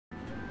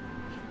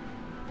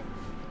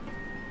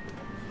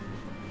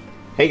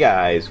Hey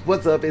guys,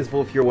 what's up? It's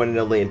Volf here, one and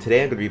only, and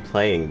today I'm going to be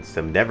playing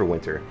some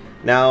Neverwinter.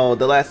 Now,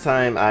 the last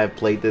time I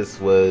played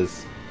this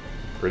was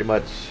pretty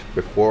much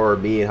before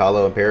me and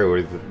Hollow and Perry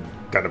were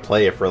going to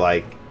play it for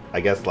I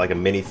guess like a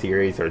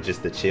mini-series or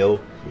just to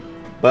chill.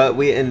 But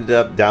we ended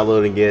up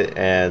downloading it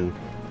and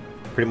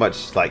pretty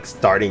much like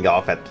starting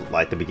off at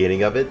like the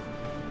beginning of it.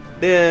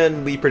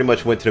 Then we pretty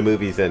much went to the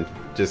movies and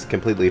just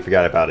completely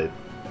forgot about it.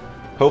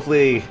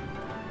 Hopefully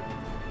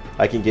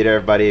I can get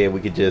everybody and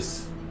we could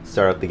just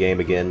start up the game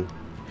again.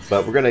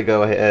 But we're gonna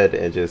go ahead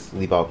and just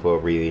leave off where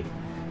we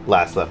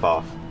last left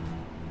off.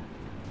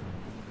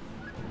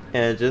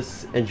 And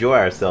just enjoy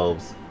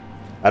ourselves.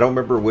 I don't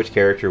remember which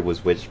character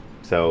was which,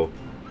 so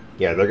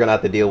yeah, they're gonna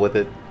have to deal with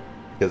it.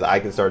 Because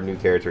I can start a new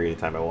character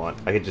anytime I want.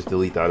 I can just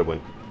delete the other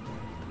one.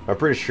 I'm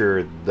pretty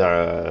sure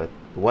the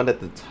one at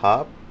the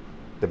top,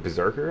 the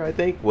Berserker, I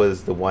think,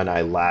 was the one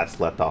I last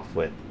left off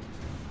with.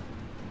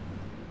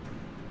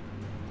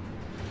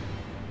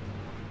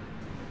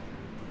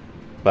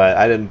 But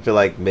I didn't feel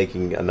like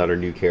making another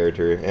new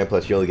character, and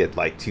plus you only get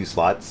like 2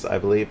 slots, I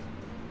believe.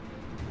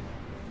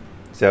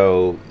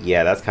 So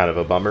yeah, that's kind of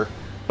a bummer.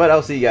 But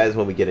I'll see you guys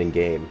when we get in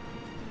game.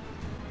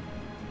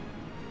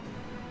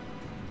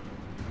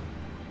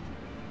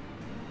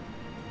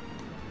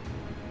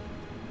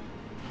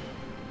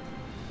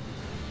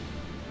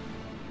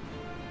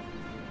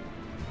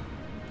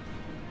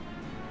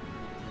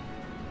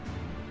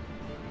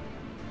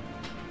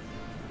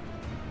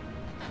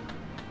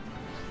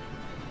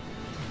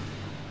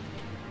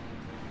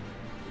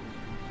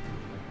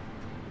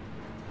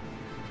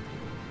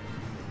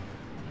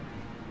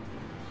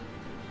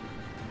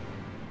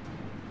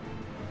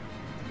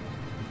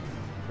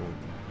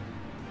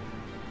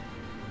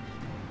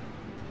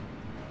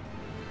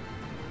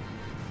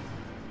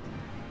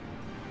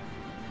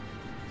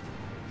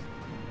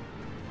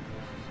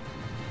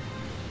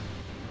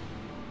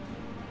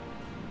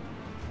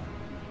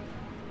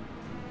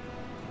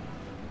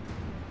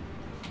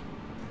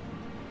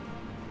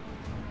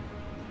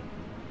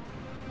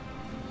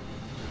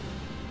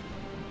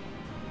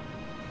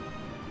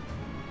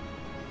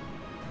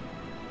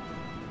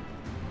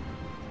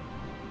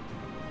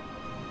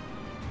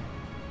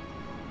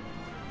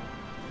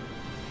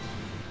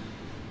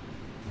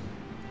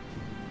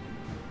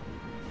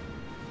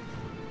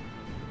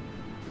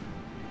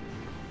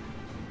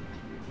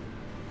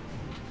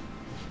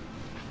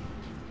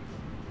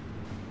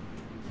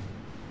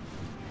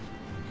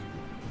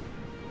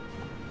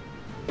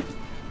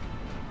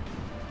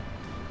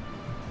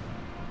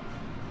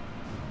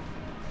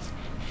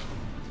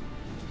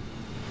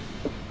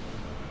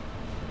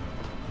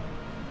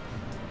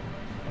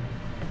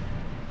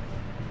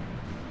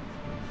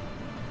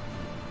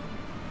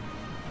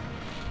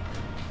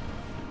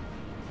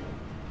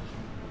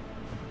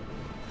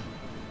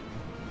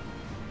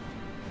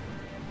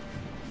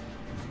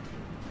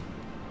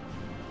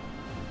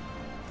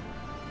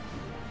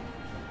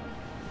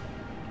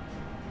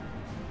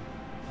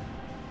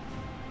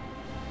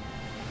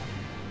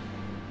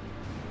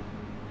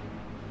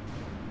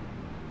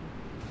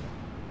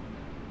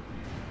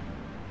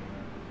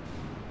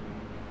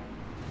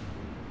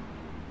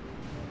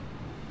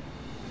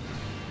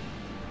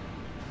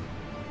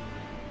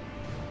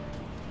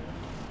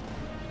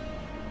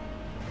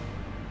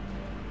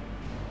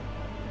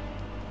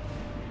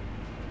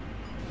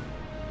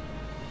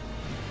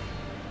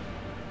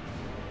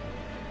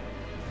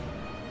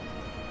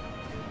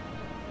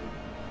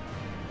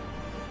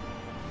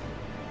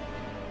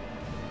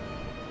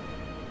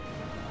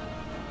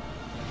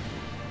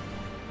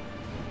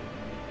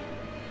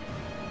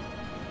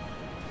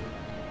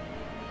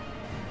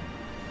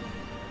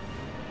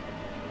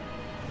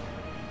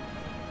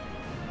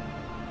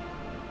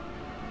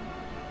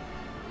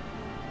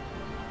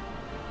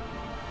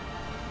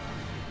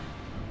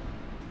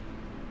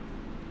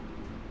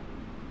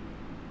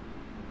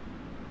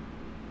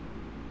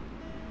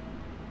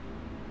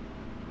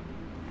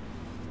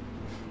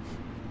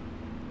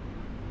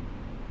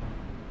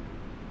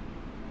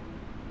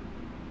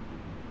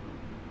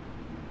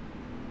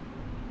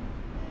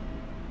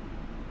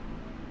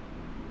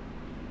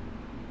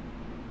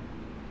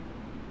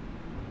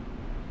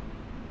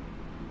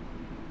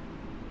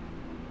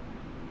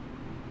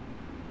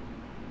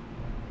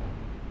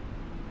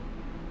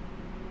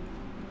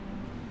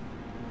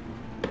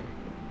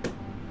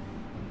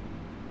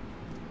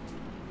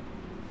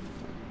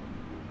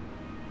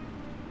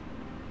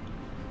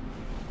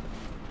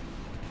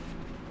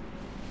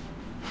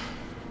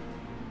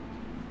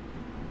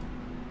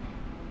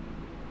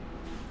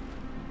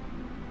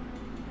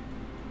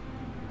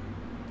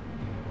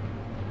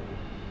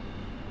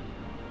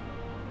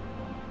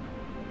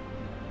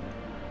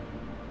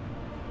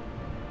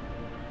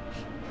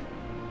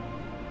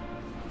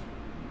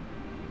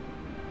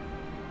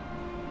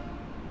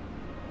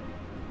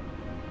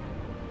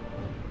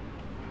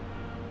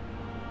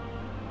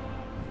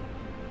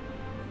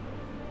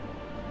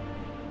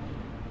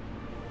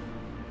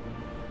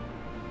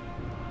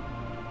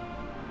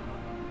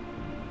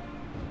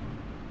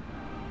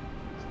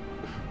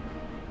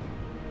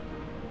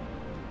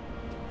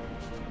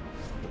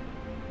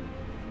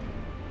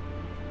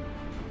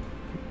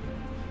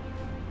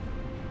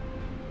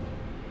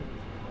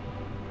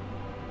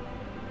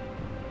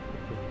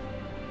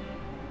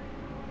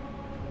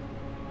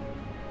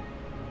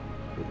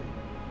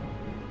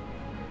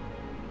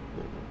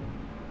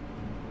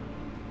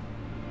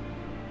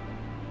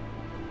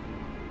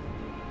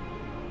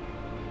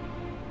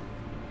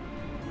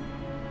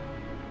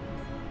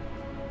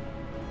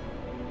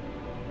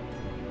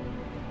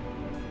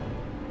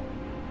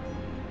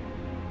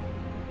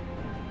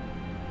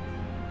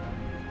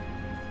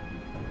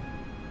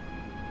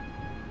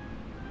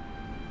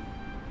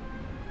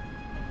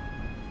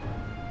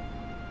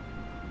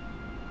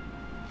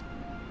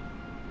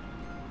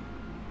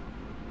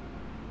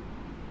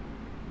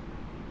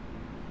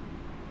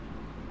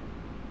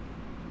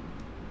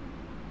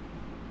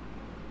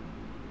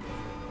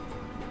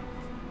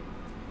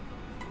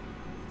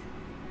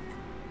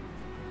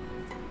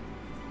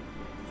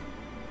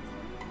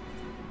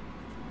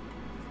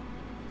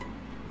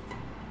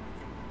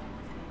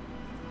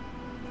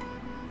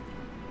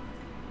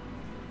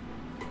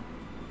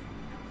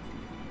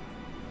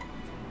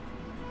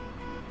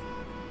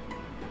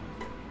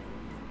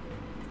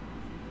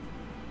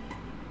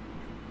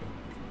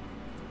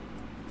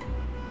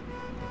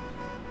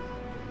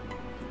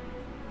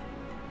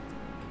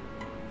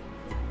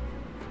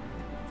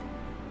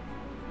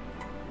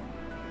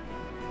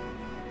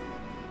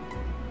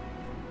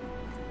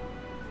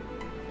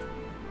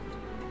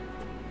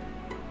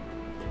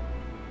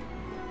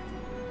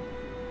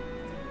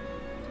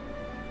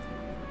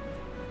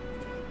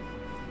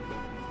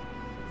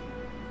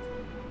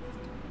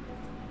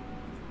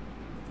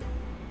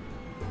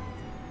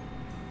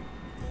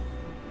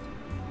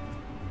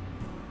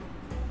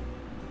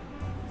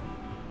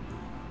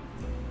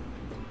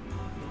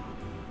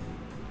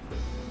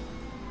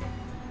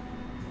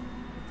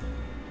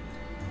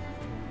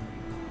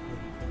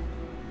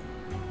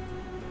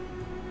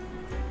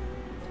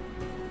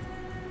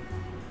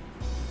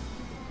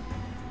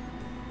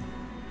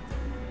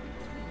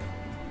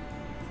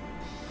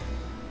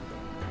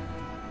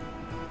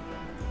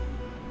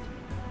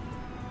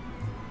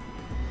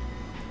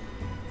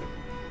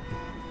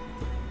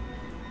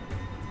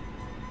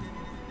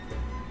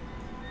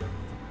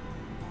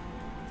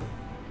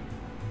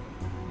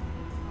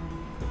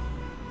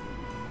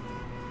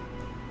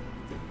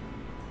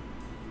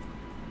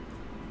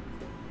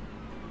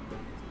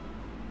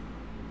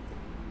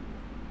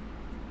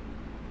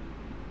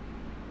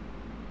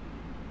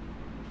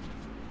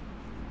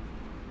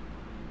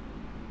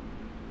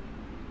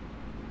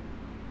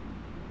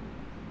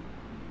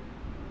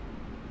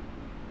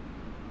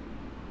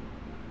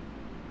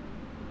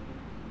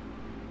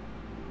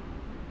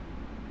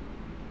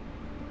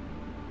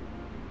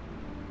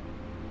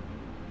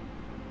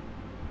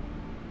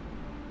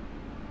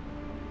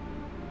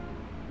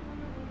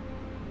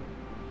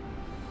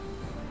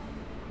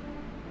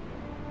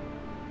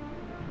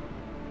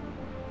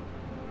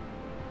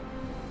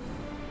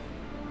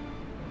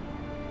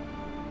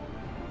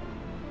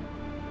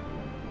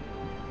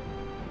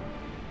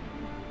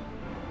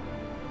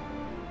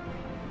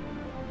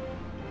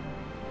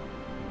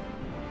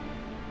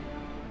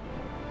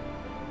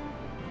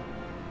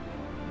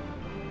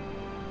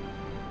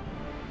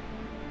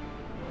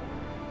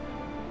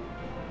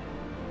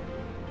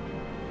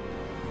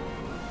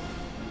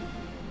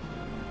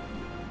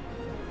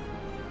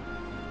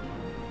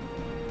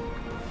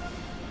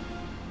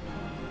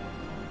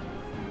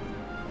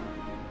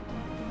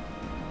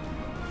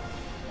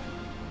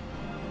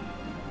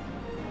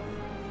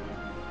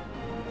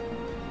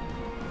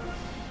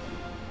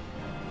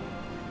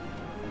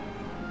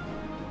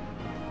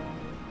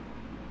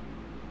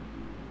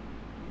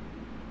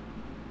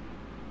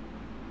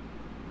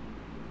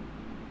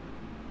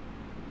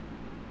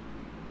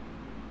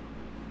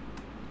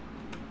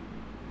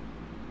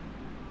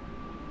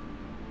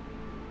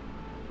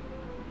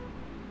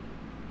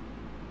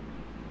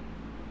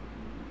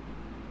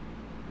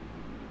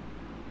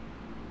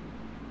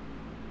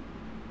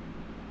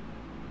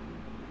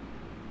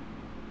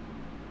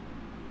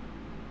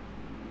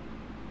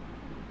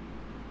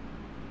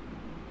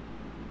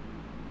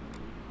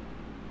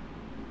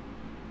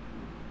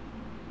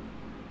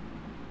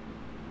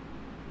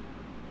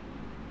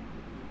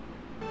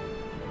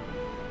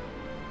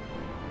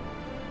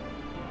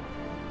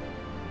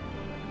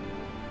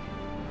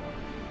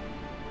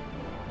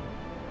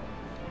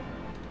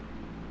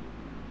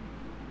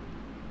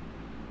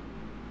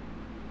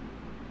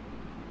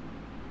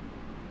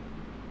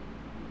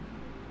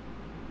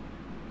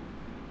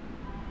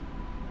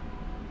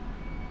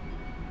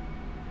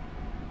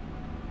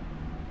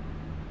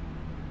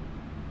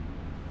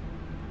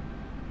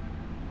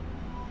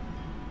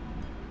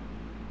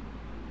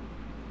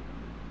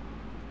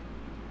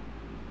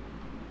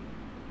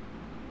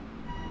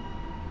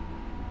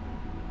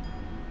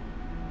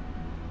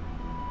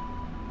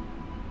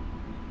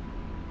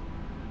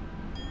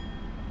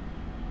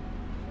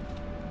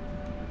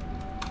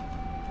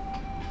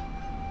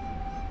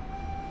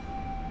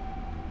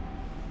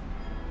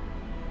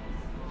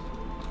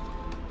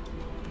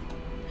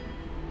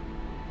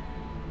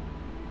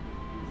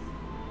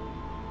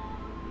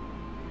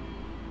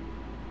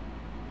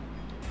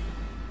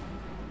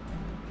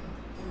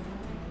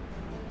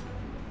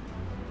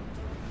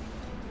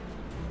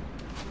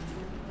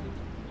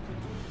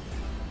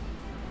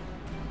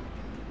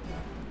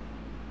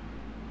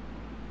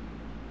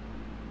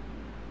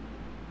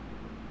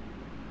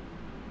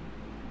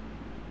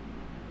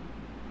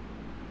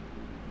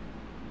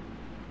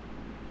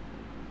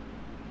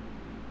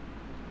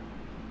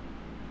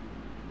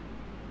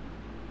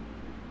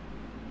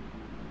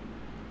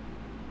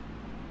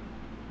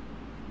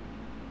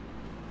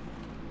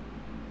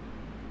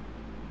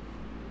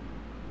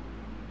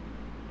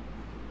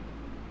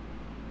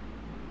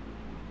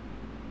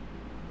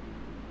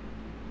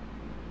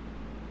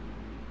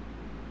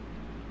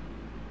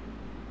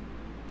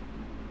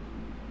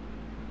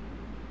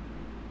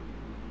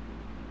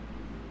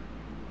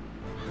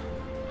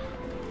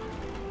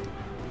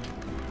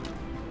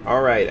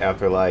 Alright,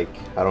 after like,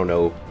 I don't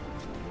know,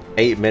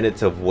 8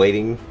 minutes of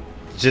waiting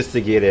just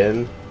to get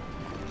in,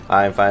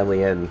 I'm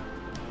finally in.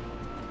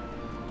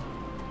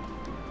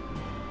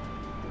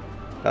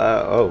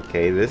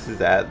 Okay, this is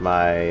at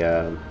my,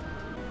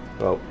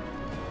 well,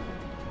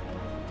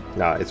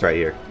 no, it's right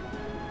here.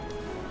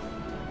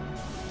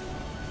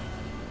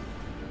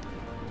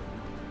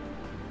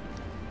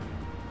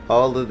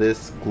 All of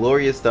this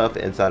glorious stuff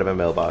inside of a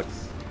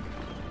mailbox.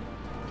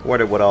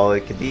 Wonder what all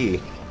it could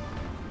be.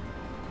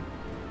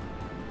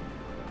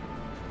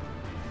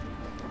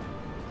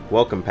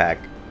 Welcome pack.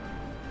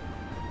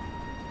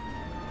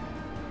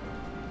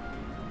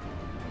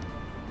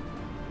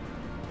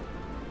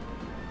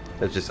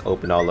 Let's just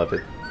open all of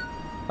it.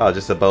 Oh,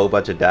 just a whole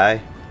bunch of dye.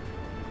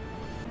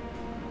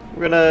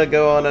 We're gonna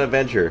go on an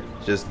adventure.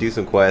 Just do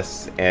some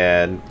quests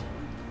and,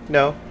 you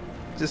know,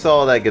 just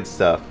all that good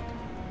stuff.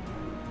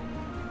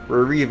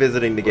 We're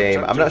revisiting the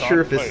game. I'm not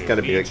sure if this is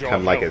gonna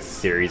become like a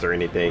series or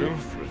anything.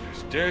 Wilfred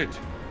is dead.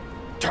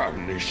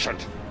 Damnation.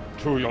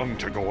 Too young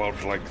to go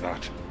out like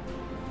that.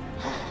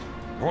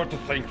 I want to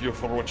thank you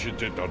for what you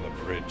did on the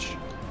bridge.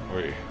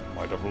 We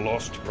might have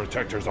lost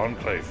Protector's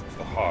Enclave if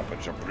the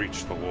Harbinger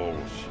breached the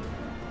walls.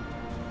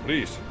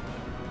 Please,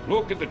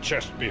 look at the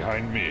chest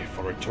behind me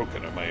for a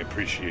token of my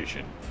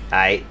appreciation.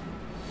 Aight.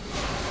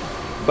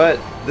 But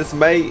this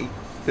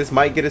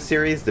might get a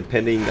series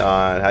depending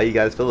on how you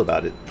guys feel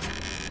about it.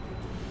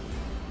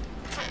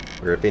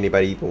 Or if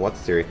anybody even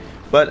wants a series.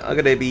 But I'm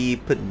gonna be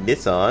putting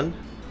this on.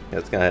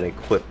 Let's go ahead and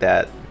equip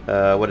that.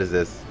 What is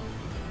this?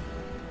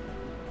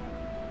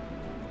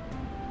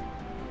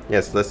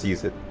 Yes, let's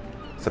use it.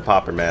 It's a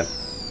popper, man.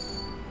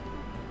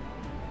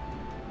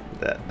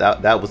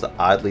 That was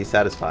oddly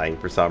satisfying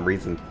for some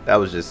reason. That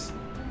was just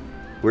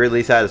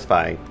weirdly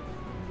satisfying.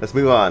 Let's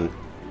move on.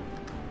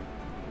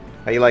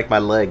 How you like my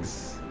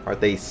legs?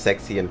 Aren't they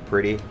sexy and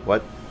pretty?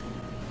 What?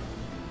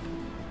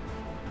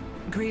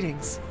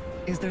 Greetings.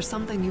 Is there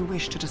something you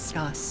wish to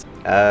discuss?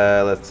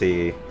 Let's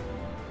see.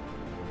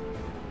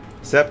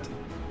 Accept.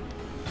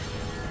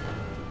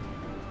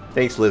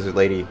 Thanks, Lizard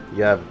Lady.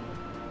 You have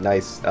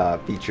nice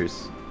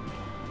features.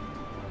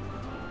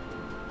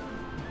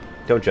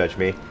 Don't judge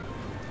me.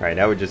 Alright,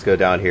 now we just go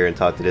down here and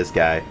talk to this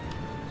guy.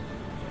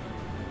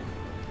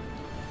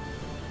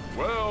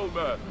 Well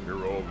met,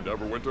 hero of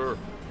Neverwinter.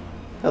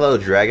 Hello,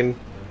 dragon.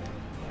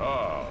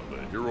 Ah, the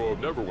hero of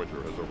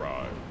Neverwinter has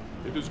arrived.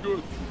 It is good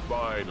to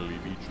finally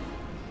meet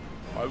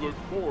you. I look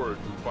forward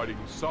to fighting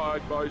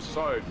side by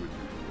side with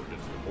you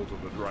against the cult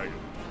of the dragon.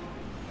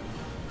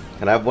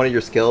 Can I have one of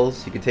your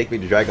skills? You can take me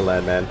to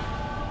Dragonland, man.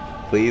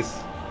 Please.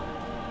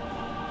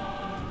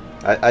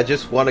 I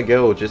just want to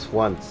go just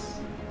once.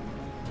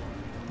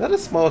 Is that a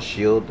small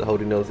shield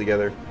holding those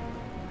together?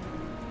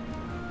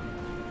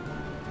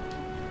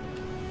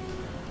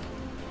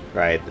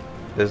 Right.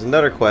 There's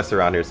another quest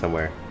around here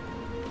somewhere.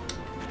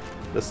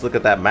 Let's look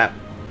at that map.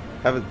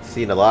 Haven't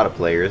seen a lot of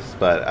players,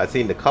 but I've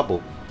seen a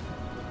couple.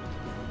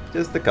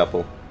 Just a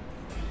couple.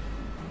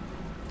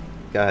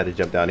 Go ahead and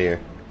jump down here.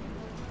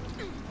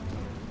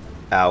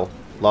 Ow.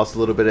 Lost a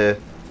little bit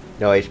of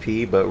no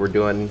HP, but we're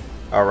doing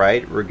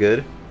alright. We're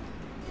good.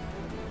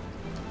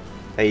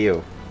 Hey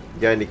you.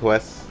 You got any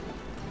quests?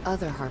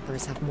 Other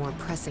Harpers have more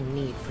pressing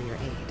need for your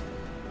aid.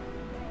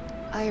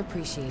 I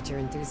appreciate your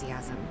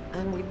enthusiasm,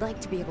 and we'd like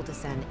to be able to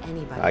send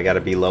anybody. I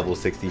gotta be level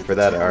 60 for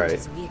that?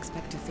 Alright. We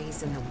expect to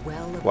face in the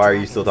well of Why are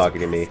you still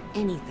talking to me?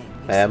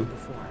 Ma'am?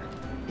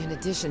 In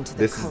addition to the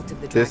This cult of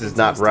the is Dragon's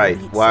not most right.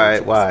 elite Why?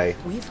 soldiers, Why?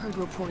 We've heard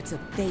reports of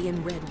Fey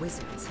and Red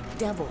wizards,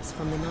 devils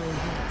from the Nine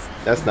Hells.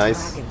 That's and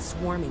nice. dragons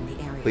swarming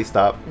the area. Please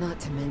stop. Not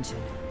to mention,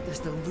 there's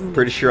the looming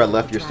Pretty sure I threat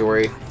left of your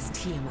story, dragon goddess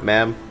Tiamat,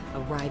 ma'am.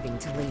 arriving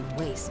to lay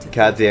waste to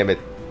God damn it.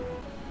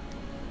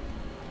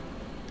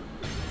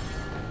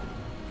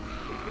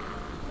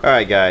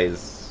 Alright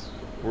guys,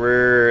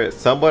 we're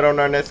somewhat on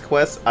our next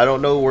quest. I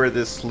don't know where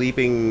this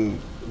sleeping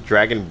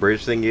dragon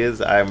bridge thing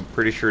is. I'm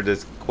pretty sure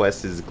this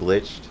quest is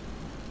glitched.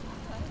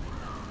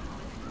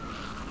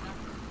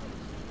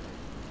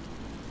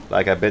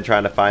 Like, I've been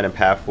trying to find a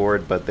path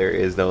forward, but there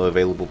is no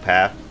available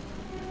path.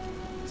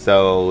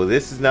 So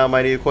this is now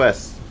my new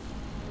quest.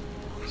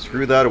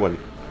 Screw the other one.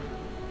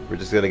 We're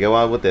just gonna go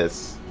on with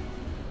this.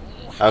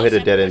 I'll hit a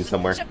dead end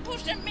somewhere.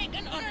 Supposed to make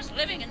an honest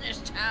living in this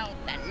town.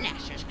 The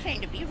Nashers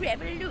claim to be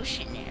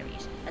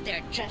revolutionaries, but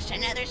they're just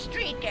another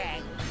street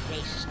gang.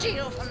 They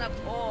steal from the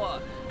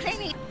poor,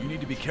 claiming. You need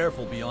to be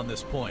careful beyond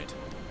this point.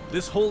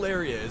 This whole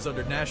area is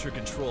under Nasher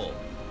control.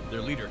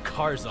 Their leader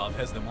Karzov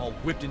has them all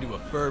whipped into a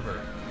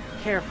fervor.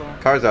 Careful.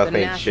 Karzov The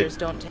made Nashers shit.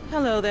 don't.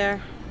 Hello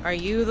there. Are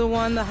you the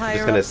one the higher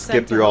Just gonna ups skip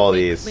sent to through help all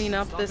me these. clean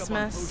up this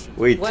mess?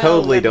 We Well,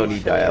 totally let don't me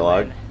need fill you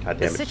dialogue. in. God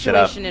The damn it, shut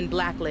up. situation in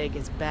Blacklake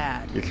is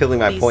bad. You're killing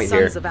my These point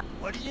here. sons of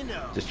What do you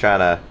know? Just trying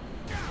to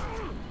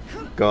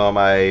go on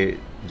my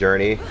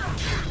journey.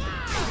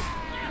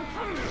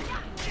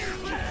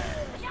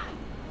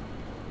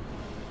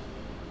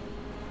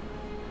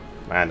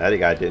 Man, that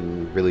guy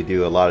didn't really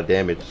do a lot of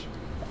damage.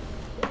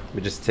 Let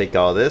me just take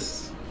all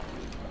this.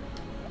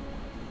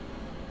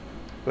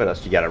 What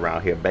else you got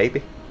around here,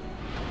 baby?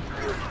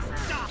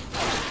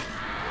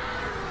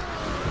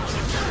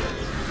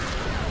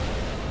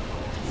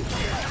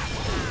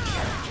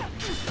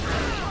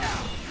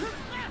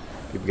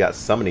 We got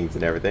summonings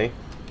and everything.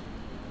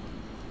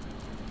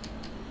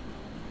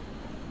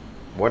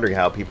 I'm wondering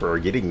how people are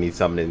getting these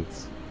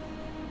summonings.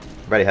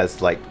 Everybody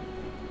has like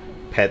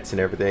pets and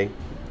everything.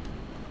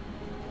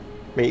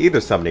 I mean,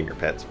 either summoning or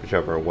pets,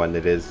 whichever one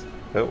it is.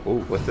 Oh, ooh,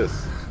 what's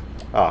this?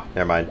 Oh,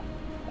 never mind.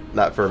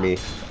 Not for me.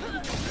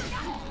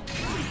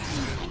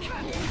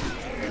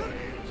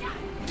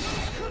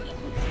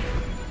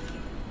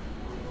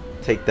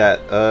 Take that.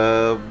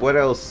 What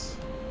else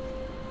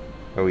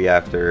are we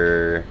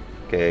after?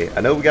 Okay,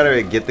 I know we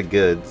gotta get the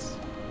goods.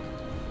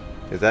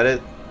 Is that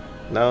it?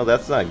 No,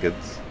 that's not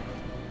goods.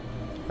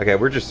 Okay,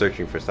 we're just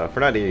searching for stuff.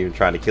 We're not even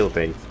trying to kill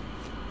things.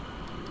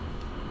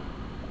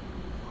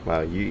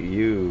 Wow,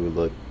 you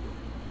look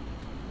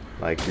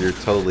like you're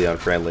totally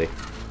unfriendly.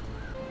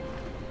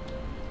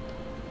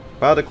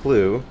 Found a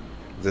clue.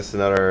 Is this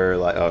another,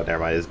 like, oh, never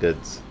mind, it's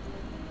goods.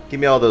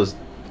 Give me all those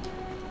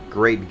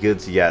great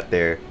goods you got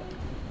there.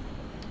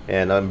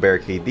 And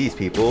unbarricade these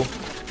people.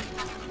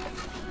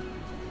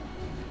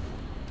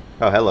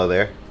 Oh, hello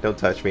there. Don't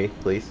touch me,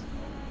 please.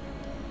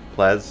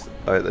 Plaz.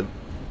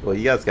 Well,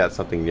 you guys got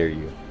something near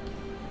you.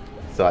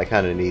 So I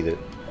kind of need it.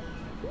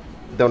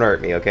 Don't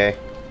hurt me, okay?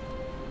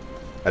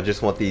 I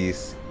just want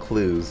these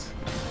clues.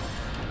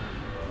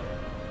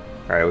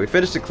 Alright, we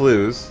finished the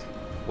clues.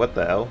 What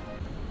the hell?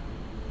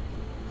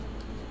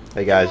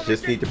 Hey guys,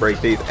 just need to break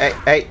these.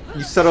 Hey,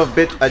 you son of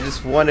a bitch. I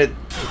just wanted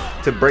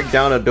to break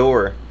down a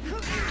door.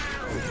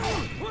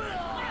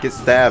 Get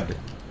stabbed.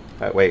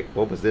 Alright, wait,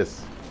 what was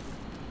this?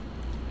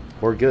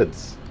 More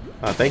goods.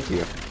 Oh, thank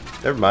you.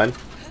 Never mind.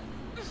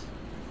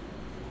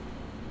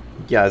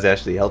 You guys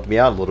actually helped me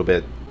out a little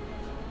bit.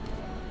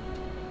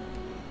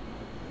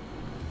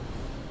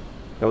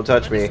 Don't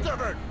touch me.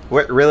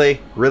 What, really?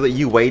 Really?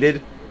 You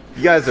waited?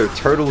 You guys are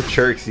turtle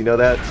jerks, you know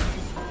that?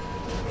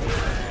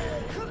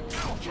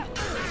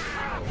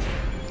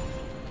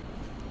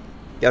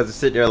 You guys are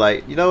sitting there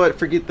like, you know what?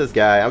 Forget this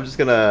guy. I'm just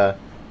gonna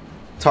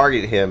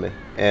target him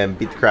and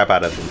beat the crap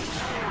out of him.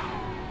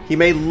 He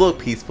may look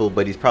peaceful,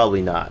 but he's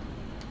probably not.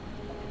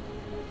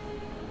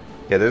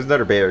 Yeah, there's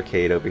another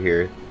barricade over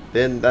here.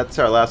 Then that's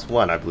our last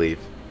one, I believe.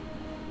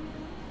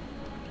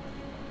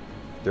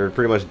 They're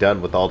pretty much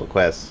done with all the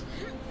quests.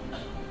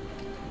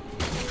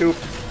 Oop.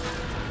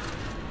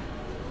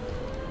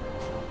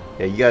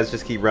 Yeah, you guys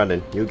just keep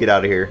running. You'll get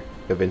out of here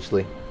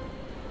eventually.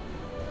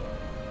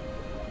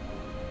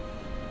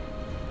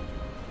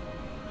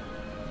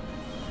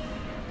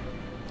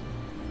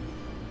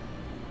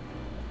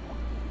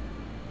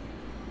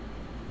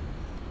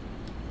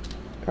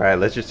 Alright,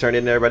 let's just turn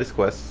in everybody's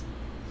quests.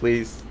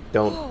 Please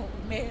don't. Oh,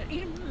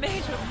 Mary,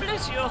 Major,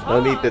 bless your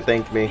heart. No need to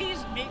thank me.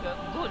 These meager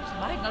goods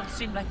might not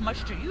seem like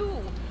much to you,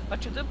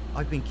 but to the...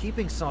 I've been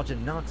keeping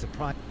Sergeant Knox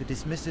apprised of the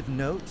dismissive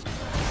note.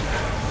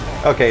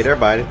 Okay, never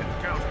mind.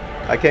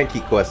 I can't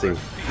keep questing.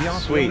 We aren't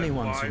the Sweet. only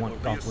ones who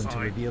want Gothwin to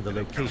reveal the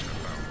location.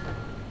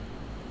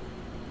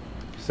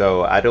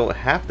 So I don't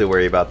have to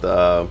worry about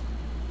the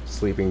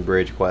sleeping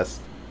bridge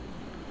quest.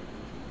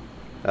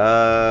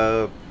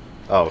 Oh,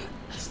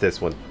 it's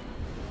this one.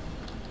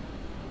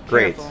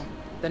 Great. Careful.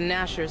 The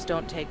Nashers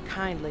don't take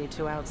kindly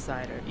to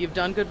outsiders. You've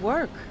done good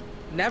work.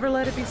 Never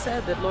let it be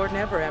said that Lord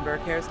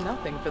Neverember cares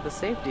nothing for the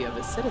safety of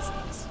his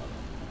citizens.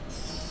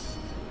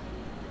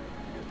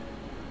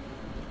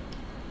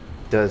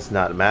 Does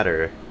not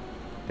matter.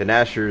 The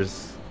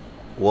Nashers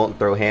won't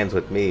throw hands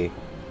with me.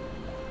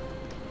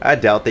 I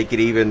doubt they could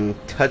even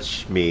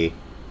touch me.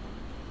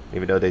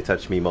 Even though they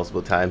touched me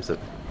multiple times. So,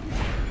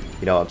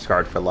 you know, I'm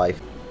scarred for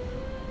life.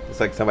 It's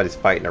like somebody's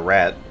fighting a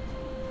rat.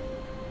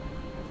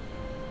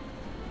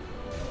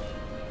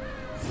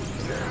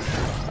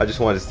 I just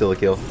wanted to steal a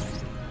kill.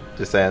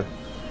 Just saying.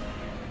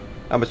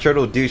 I'm a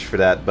turtle douche for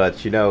that,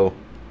 but you know,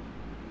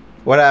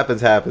 what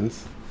happens,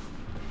 happens.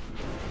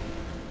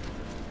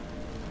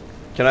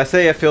 Can I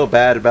say I feel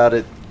bad about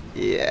it?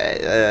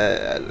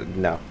 Yeah,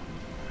 no.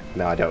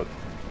 No, I don't.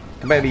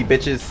 Come at me,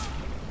 bitches.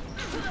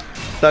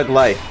 Thug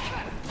life.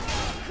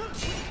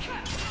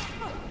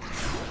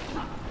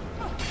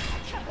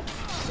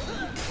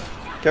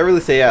 Can't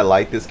really say I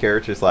like this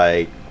character's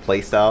like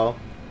playstyle,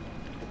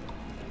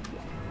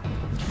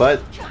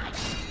 but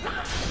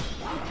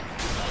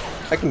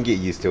I can get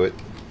used to it.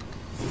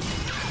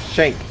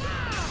 Shank.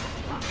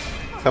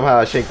 Somehow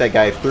I shanked that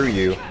guy through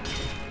you,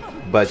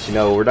 but you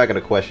know, we're not gonna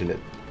question it.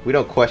 We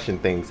don't question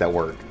things that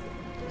work.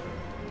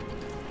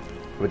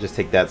 We'll just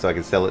take that so I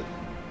can sell it.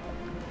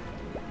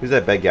 Who's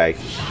that bad guy?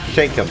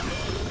 Shank him.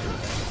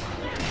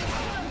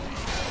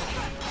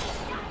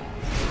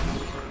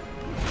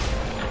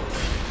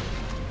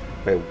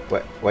 Wait,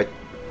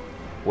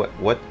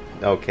 what?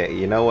 Okay,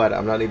 you know what?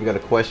 I'm not even gonna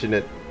question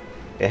it.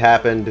 It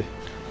happened.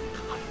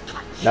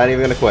 Not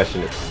even gonna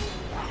question it.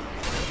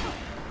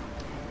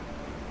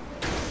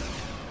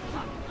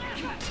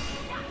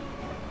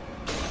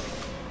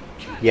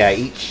 Yeah,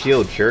 eat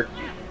shield, jerk.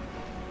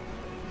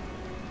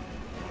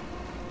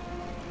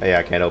 Oh yeah,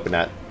 I can't open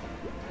that.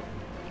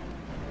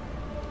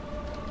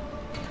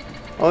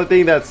 Only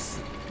thing that's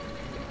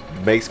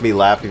makes me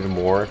laugh even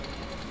more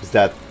is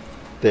that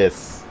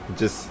this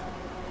just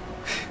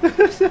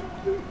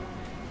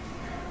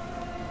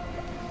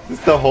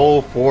Just the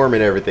whole form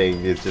and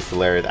everything is just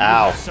hilarious.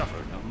 Ow.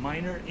 Suffered a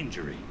minor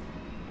injury.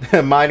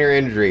 Minor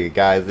injury,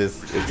 guys.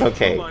 It's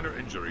okay. 2 minor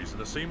injuries in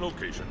the same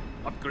location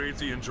upgrades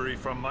the injury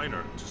from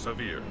minor to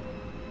severe.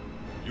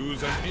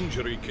 Use an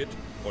injury kit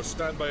or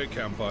stand by a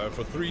campfire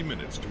for 3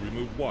 minutes to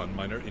remove 1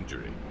 minor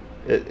injury.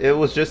 It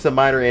was just a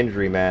minor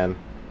injury, man.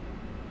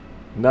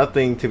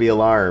 Nothing to be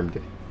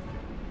alarmed.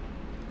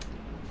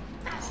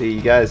 See,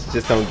 you guys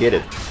just don't get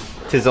it.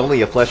 'Tis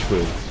only a flesh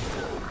wound.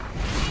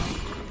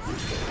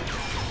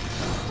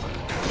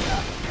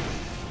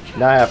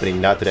 Not happening,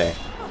 not today.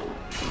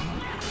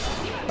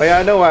 Oh yeah,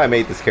 I know why I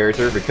made this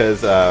character,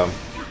 because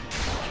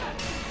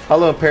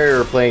Hollow and Perry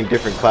were playing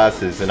different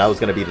classes and I was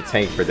going to be the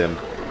tank for them.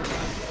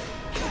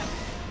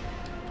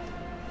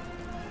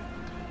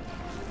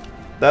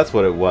 That's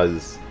what it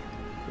was.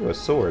 It was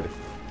a sword.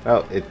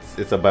 Oh,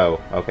 it's a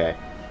bow. Okay.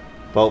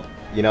 Well,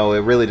 you know, it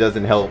really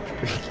doesn't help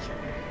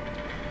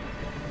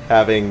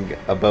having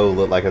a bow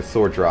look like a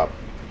sword drop.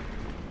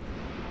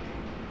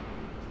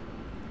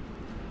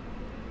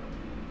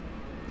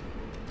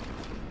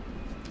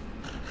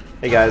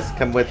 Hey guys,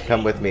 come with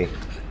me.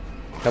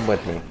 Come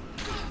with me.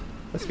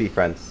 Let's be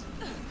friends.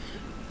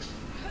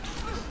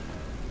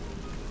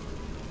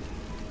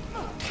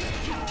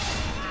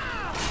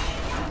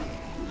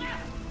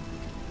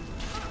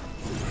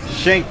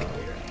 Shink.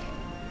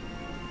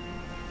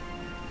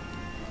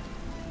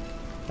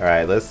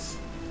 Alright, let's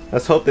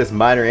hope this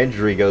minor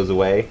injury goes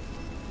away.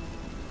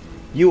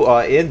 You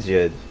are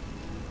injured.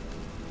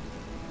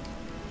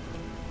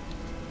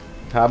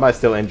 How am I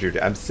still injured?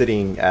 I'm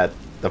sitting at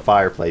the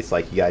fireplace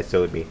like you guys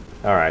told me.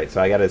 Alright,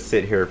 so I gotta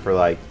sit here for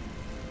like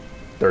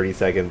 30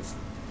 seconds.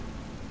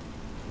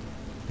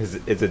 Is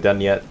it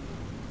done yet?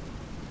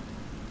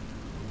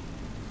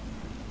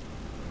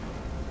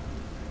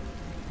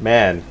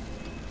 Man,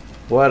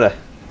 what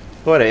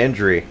an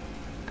injury.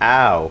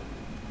 Ow.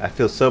 I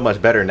feel so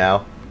much better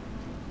now.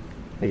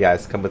 Hey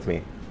guys, come with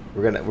me.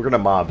 We're gonna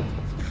mob.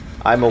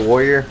 I'm a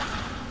warrior.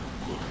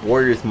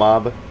 Warriors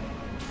mob.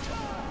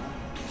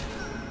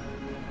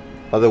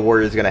 Other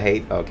warriors gonna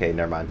hate? Okay,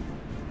 never mind.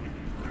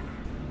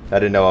 I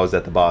didn't know I was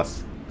at the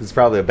boss. This is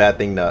probably a bad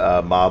thing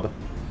to mob.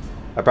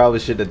 I probably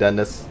shouldn't have done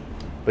this.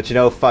 But you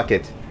know, fuck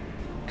it.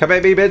 Come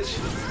at me, bitch!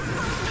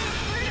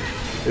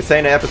 This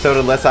ain't an episode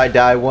unless I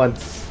die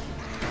once.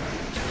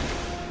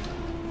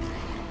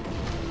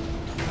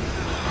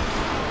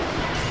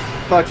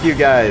 Fuck you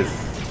guys.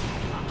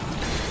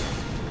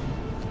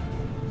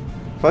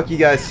 Fuck you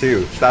guys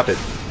too. Stop it.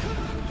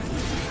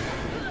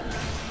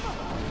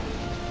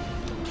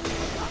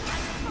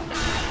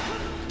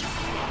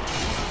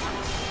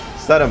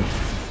 Set him.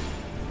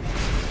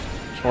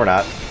 Or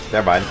not.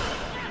 Never mind.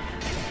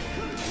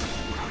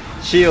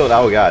 Shield.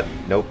 Oh god.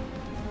 Nope.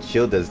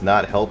 Shield does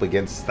not help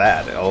against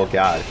that. Oh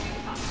god.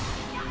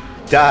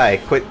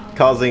 Die. Quit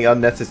causing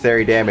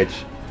unnecessary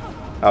damage.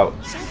 Oh.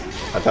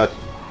 I thought...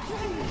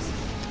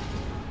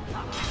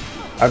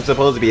 I'm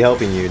supposed to be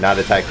helping you, not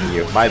attacking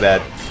you. My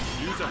bad.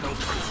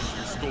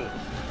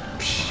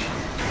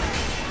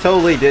 Psh.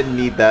 Totally didn't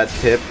need that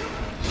tip.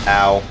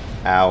 Ow.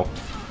 Ow.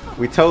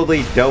 We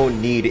totally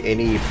don't need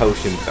any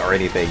potions or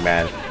anything,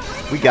 man.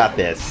 We got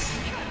this.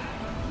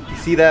 You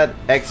see that?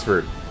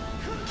 Expert.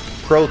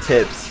 Pro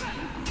tips.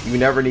 You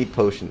never need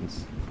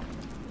potions.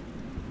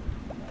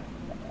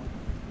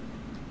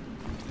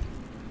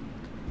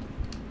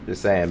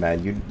 Just saying,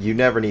 man. You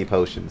never need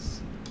potions.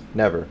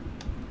 Never.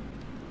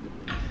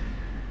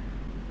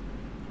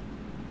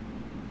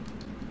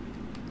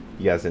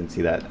 You guys didn't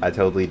see that. I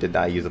totally did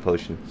not use a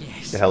potion.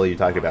 Yes, the hell are you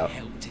talking about? I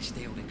helped to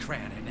steal the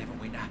crown at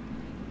Neverwinter.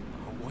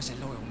 I was a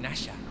loyal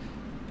Nasher,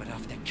 but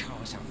after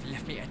Karzov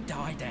left me to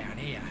die down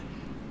here,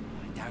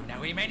 I don't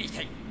know him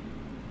anything.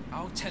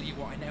 I'll tell you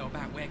what I know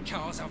about where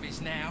Karzov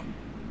is now,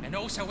 and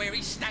also where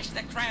he stashed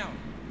the crown.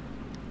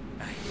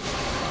 Hey,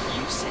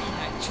 you see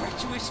that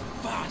treacherous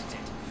bastard?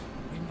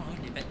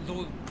 Reminded that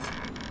loyal...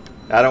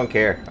 I don't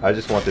care. I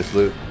just want this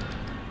loot.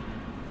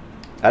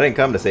 I didn't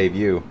come to save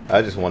you.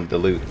 I just wanted the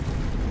loot.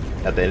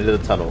 At the end of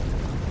the tunnel.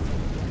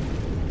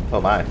 Oh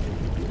my.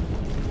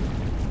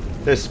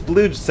 There's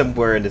splooge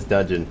somewhere in this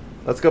dungeon.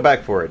 Let's go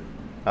back for it.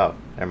 Oh,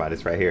 never mind.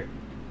 It's right here.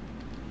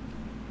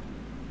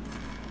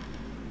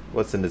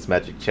 What's in this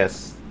magic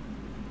chest?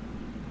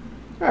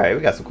 Alright,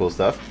 we got some cool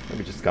stuff. Let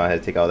me just go ahead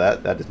and take all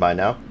that. That is mine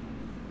now.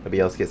 Nobody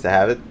else gets to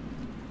have it.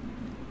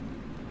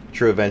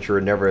 True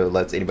adventurer never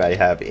lets anybody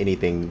have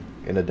anything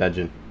in a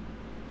dungeon.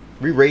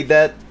 Re-raid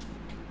that.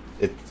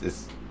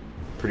 It's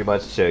pretty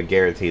much a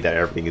guarantee that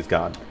everything is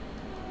gone.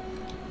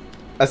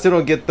 I still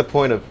don't get the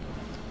point of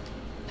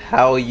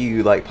how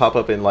you like pop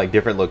up in like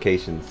different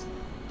locations,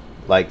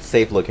 like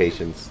safe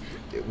locations.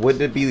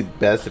 Wouldn't it be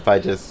best if I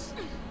just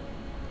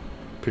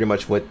pretty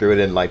much went through it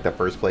in like the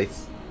first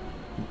place?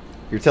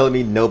 You're telling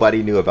me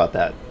nobody knew about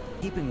that?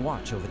 Keeping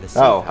watch over the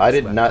Oh, I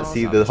did not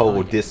see the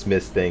whole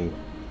dismiss thing.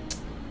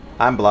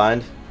 I'm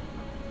blind.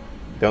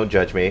 Don't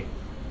judge me.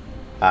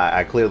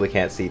 I clearly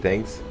can't see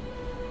things.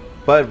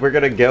 But we're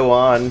gonna go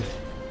on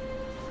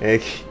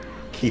and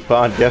keep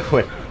on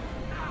going.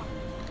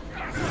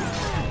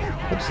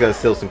 I'm just gonna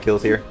steal some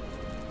kills here.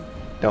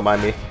 Don't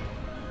mind me.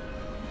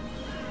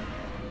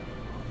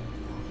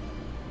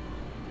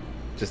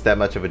 Just that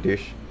much of a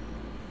douche.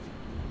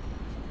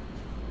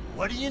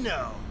 What do you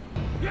know?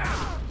 You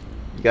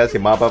guys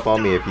can mob up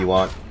on me if you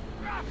want.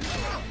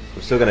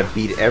 I'm still gonna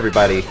beat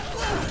everybody.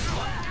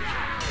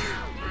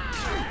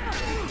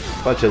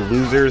 Bunch of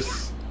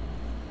losers.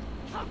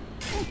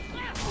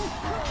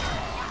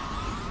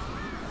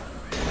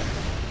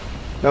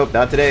 Nope,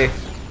 not today.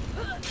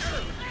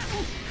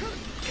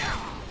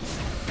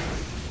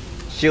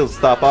 Shields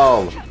stop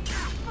all.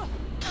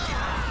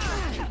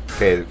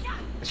 Okay,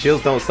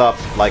 shields don't stop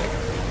like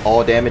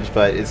all damage,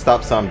 but it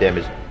stops some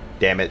damage.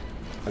 Damn it.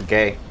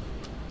 Okay.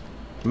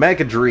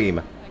 Mega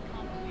Dream.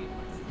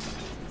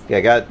 Yeah,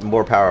 I got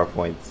more power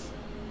points.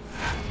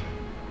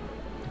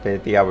 If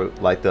anything, I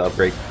would like to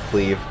upgrade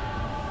Cleave.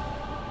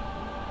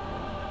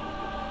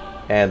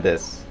 And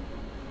this.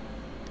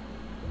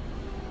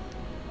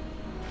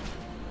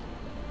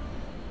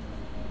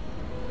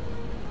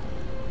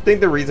 I think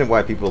the reason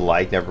why people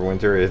like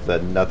Neverwinter is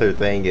another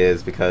thing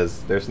is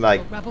because there's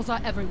like rebels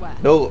are everywhere.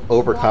 no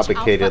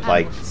overcomplicated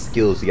like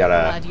skills you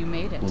gotta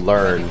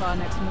learn.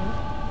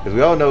 Because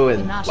we all know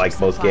in like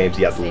most games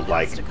you have to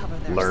like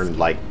learn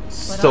like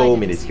so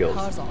many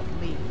skills.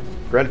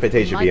 Grand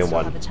Fantasia being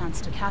one. Have a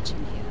chance to catch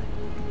him here.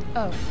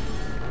 Oh.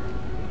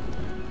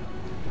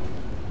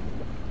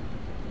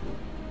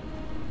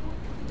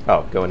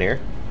 Oh, go in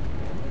here.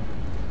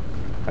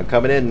 I'm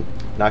coming in.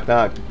 Knock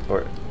knock.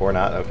 Or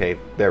not. Okay,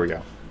 there we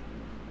go.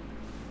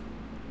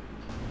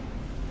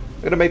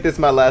 I'm gonna make this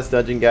my last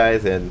dungeon,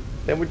 guys, and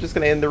then we're just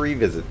gonna end the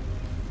revisit.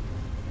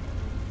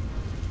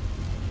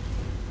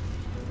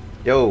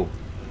 Yo,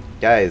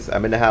 guys,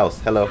 I'm in the house.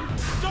 Hello.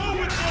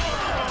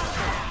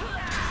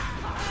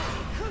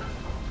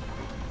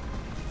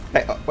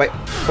 Hey, wait,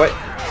 what?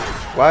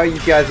 Why are you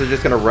guys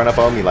just gonna run up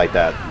on me like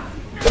that?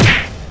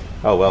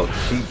 Oh well,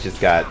 she just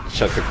got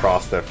chucked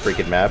across the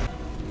freaking map.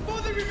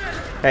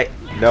 Hey,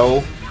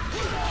 no,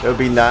 there would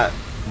be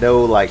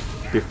no like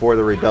before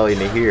the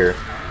rebellion in here.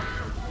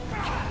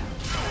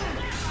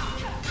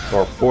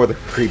 Or for the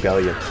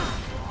rebellion.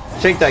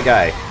 Shank that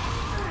guy.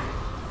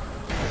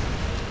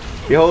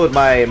 Behold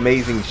my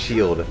amazing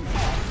shield.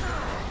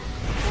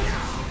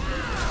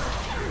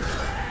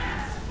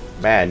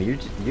 Man,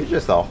 you're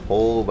just a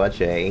whole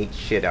bunch of ain't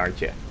shit, aren't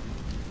you?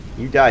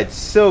 You died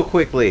so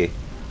quickly.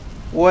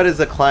 What is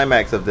the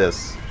climax of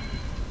this?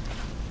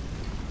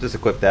 Just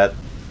equip that.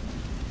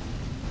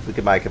 Look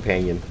at my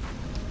companion.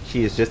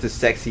 She is just as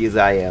sexy as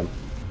I am.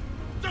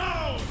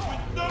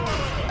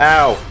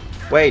 Ow!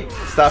 Wait,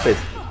 stop it.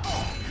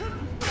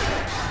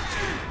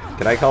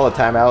 Can I call a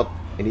timeout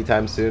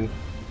anytime soon?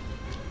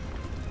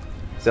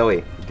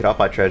 Zoey, get off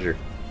my treasure.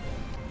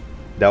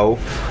 No.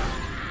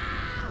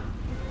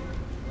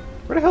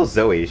 Where the hell is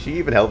Zoey? Is she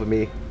even helping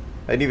me?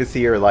 I didn't even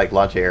see her like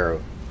launch an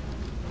arrow.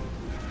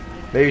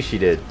 Maybe she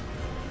did.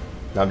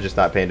 No, I'm just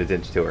not paying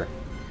attention to her.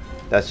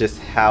 That's just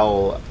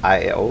how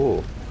I...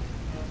 Oh.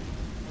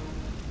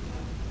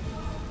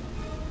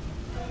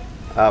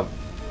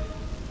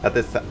 At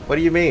this time. What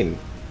do you mean?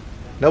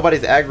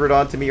 Nobody's aggroed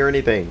onto me or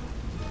anything.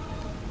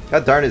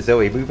 God darn it,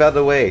 Zoey. Move out of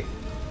the way.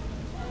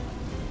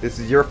 This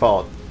is your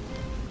fault.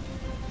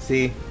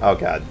 See? Oh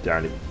god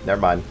darn it. Never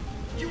mind.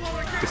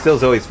 It's still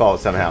Zoey's fault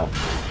somehow.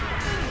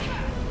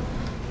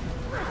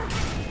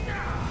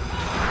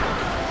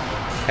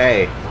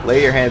 Hey,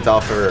 lay your hands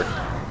off her.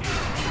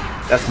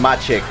 That's my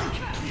chick.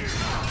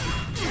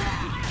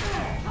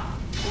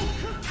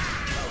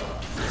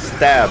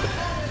 Stab.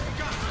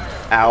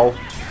 Ow.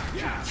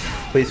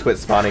 Please quit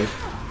spawning.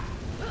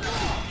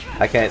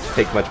 I can't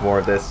take much more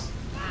of this.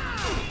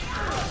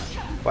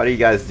 Why do you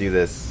guys do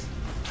this?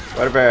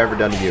 What have I ever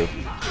done to you?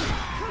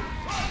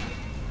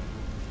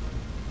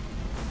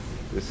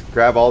 Just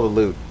grab all the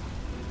loot.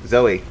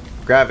 Zoey,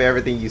 grab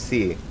everything you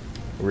see.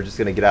 We're just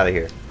gonna get out of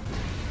here.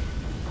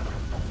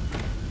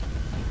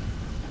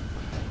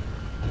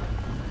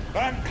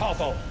 Van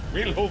Castle,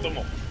 we'll hold them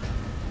up.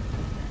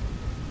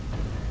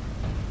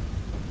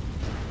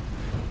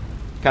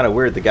 Kind of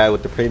weird the guy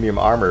with the premium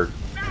armor,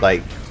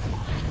 like,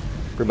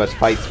 pretty much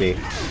fights me.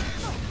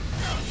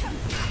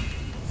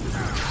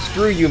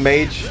 Screw you,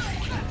 mage.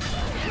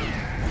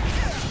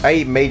 I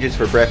eat mages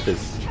for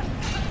breakfast.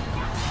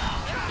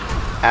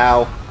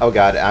 Ow. Oh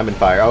god, I'm in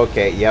fire.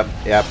 Okay, yep,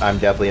 I'm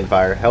definitely in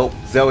fire. Help,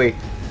 Zoey.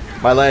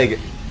 My leg.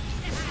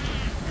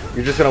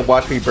 You're just gonna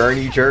watch me burn,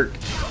 you jerk?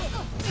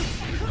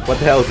 What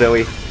the hell,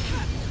 Zoey?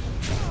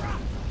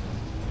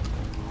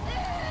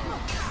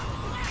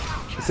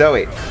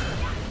 Zoey.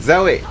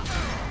 Zoey.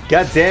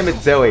 God damn it,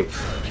 Zoey.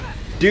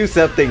 Do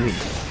something.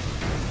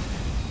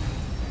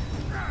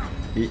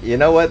 You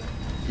know what?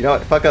 You know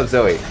what? Fuck up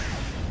Zoey.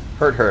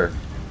 Hurt her.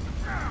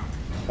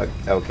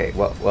 Okay,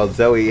 well,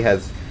 Zoey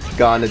has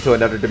gone into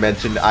another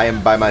dimension. I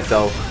am by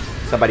myself.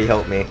 Somebody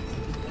help me.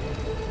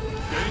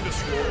 Gain the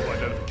scroll of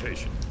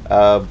identification.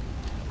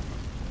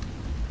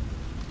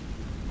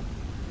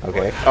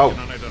 Okay. Oh.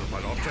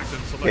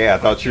 Yeah, I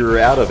thought you were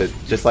out of it,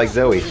 just like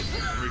Zoey.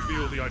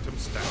 Reveal the item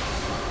status.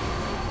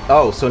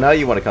 Oh, so now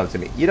you want to come to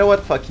me. You know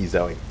what? Fuck you,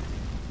 Zoey.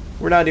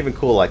 We're not even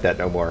cool like that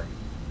no more.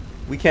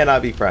 We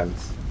cannot be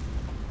friends.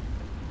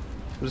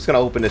 I'm just gonna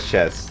open this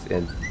chest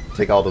and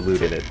take all the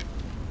loot in it.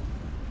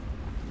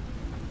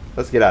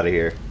 Let's get out of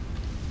here.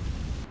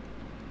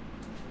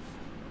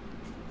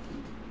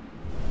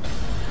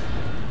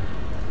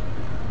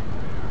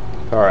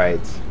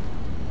 Alright.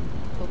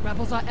 The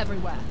rebels are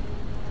everywhere.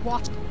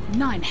 What?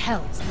 9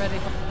 hells ready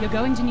for... You're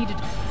going to need it.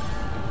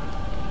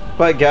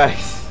 But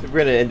guys, we're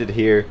gonna end it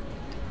here.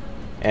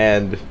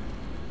 And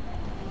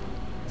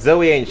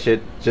Zoey ain't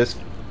shit just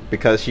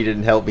because she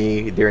didn't help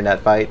me during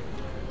that fight.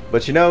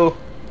 But you know,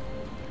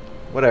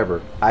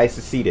 whatever. I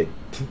succeeded.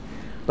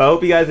 But I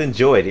hope you guys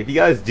enjoyed. If you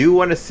guys do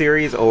want a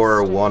series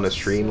or want a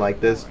stream like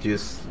this,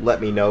 just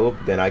let me know.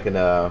 Then I can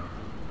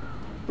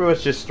pretty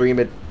much just stream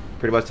it.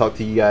 Pretty much talk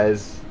to you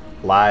guys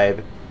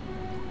live.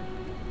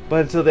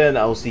 But until then,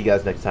 I will see you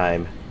guys next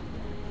time.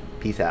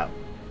 Peace out.